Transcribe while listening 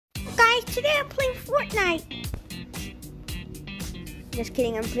Today I'm playing Fortnite. Just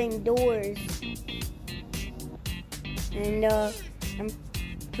kidding, I'm playing Doors. And I'm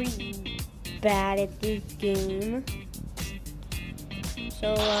pretty bad at this game.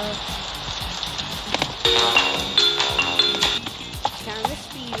 So it's time to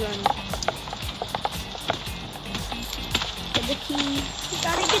speedrun. Get the key. You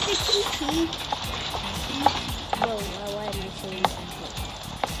gotta get the key. Whoa, why am I showing that?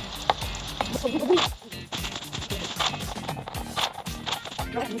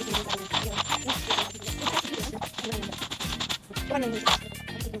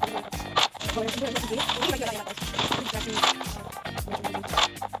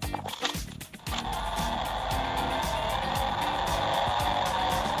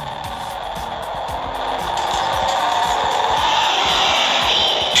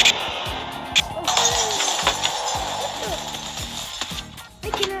 I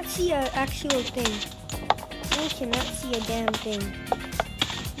cannot see an actual thing. I cannot see a damn thing.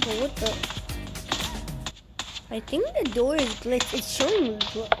 But what the? I think the door is glitched. It's showing me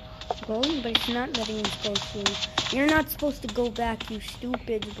going, but it's not letting me go through. You're not supposed to go back, you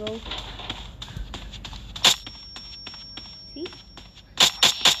stupid, bro. See?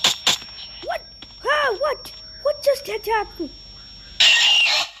 What? Ah, what? What just attacked me?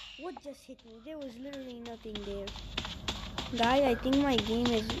 What just hit me? There was literally nothing there. Guys, I think my game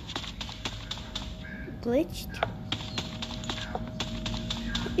is glitched.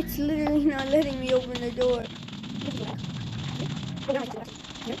 It's literally not letting me open the door.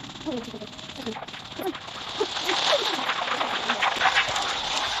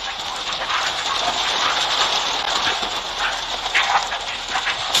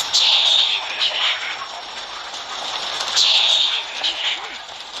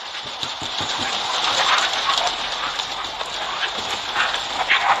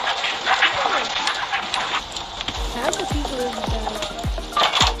 How do people die?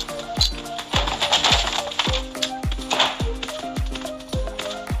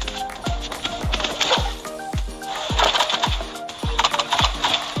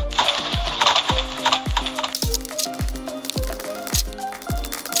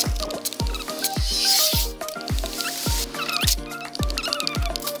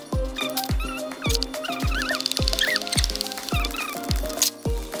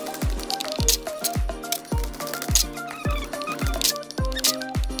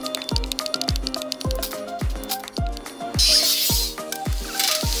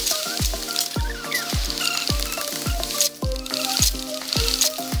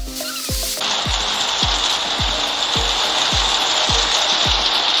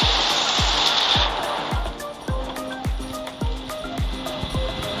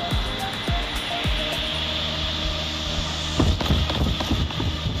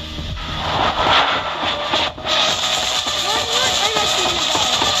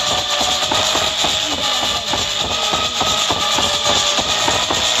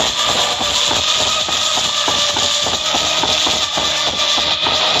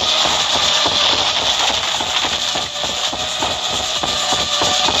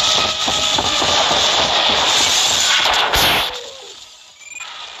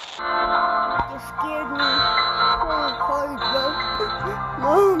 Scared me so hard, bro.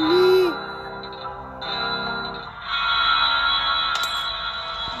 Mommy!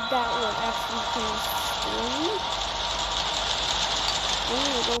 That was actually kind of scary. I'm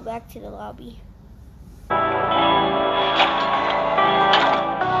gonna go back to the lobby.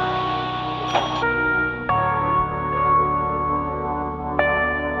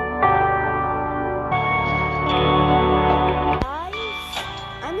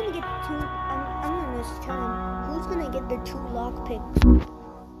 Who's gonna get the 2 lockpicks?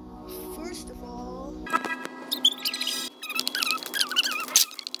 First of all,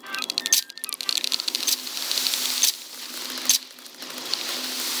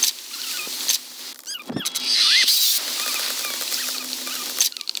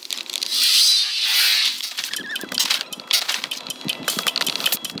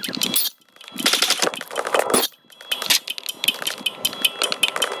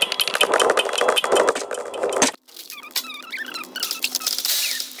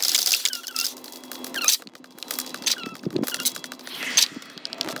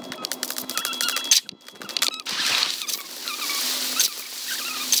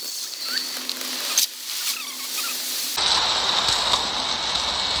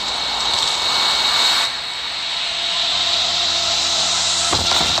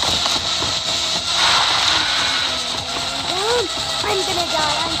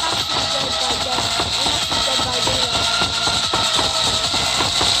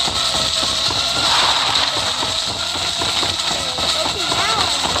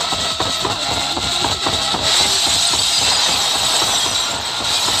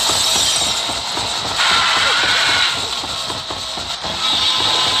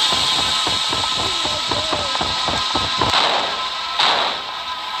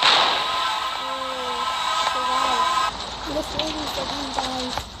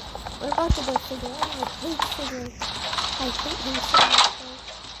 hate him so much.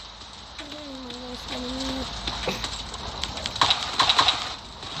 He's my worst enemy.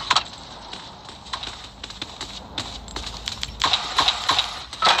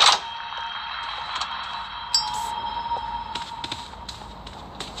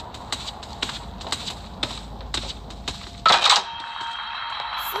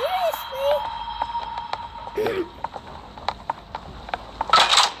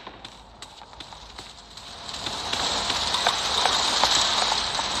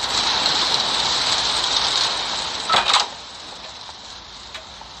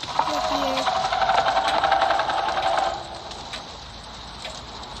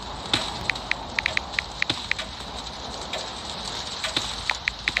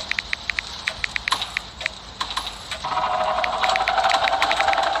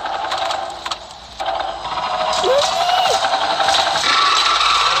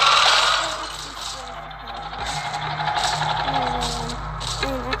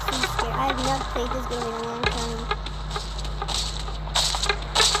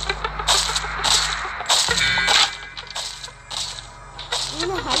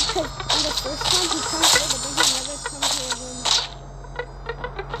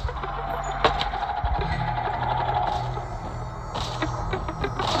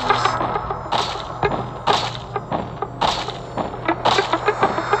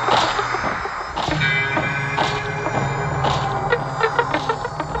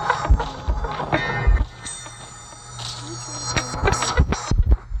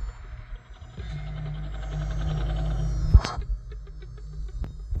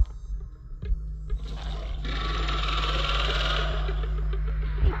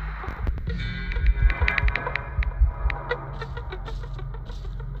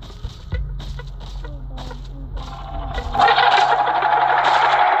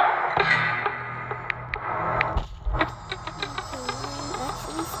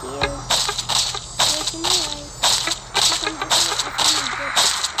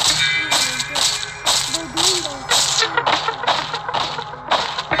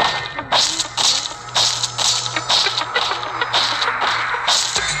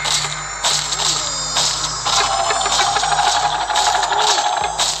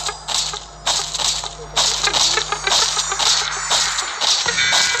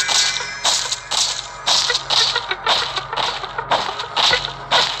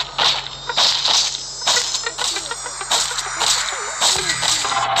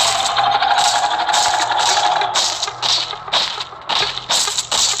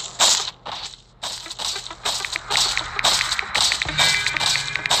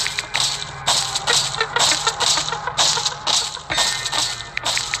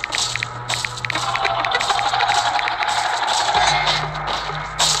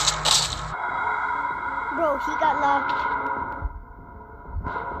 He got locked.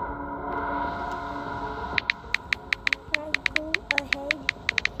 Can I go ahead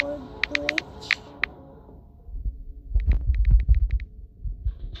for glitch?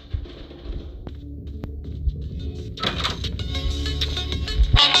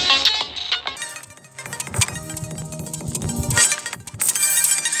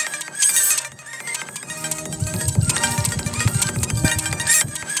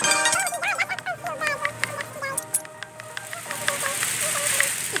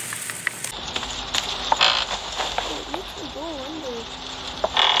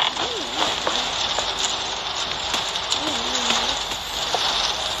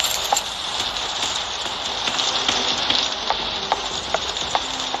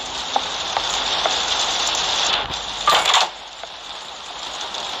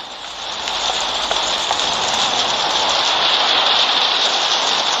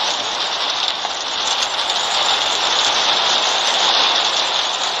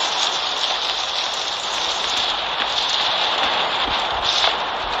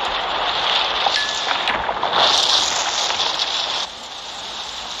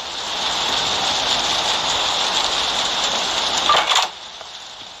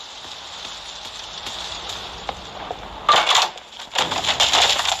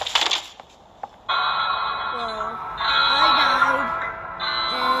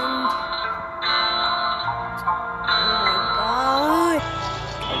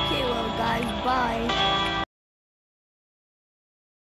 Bye.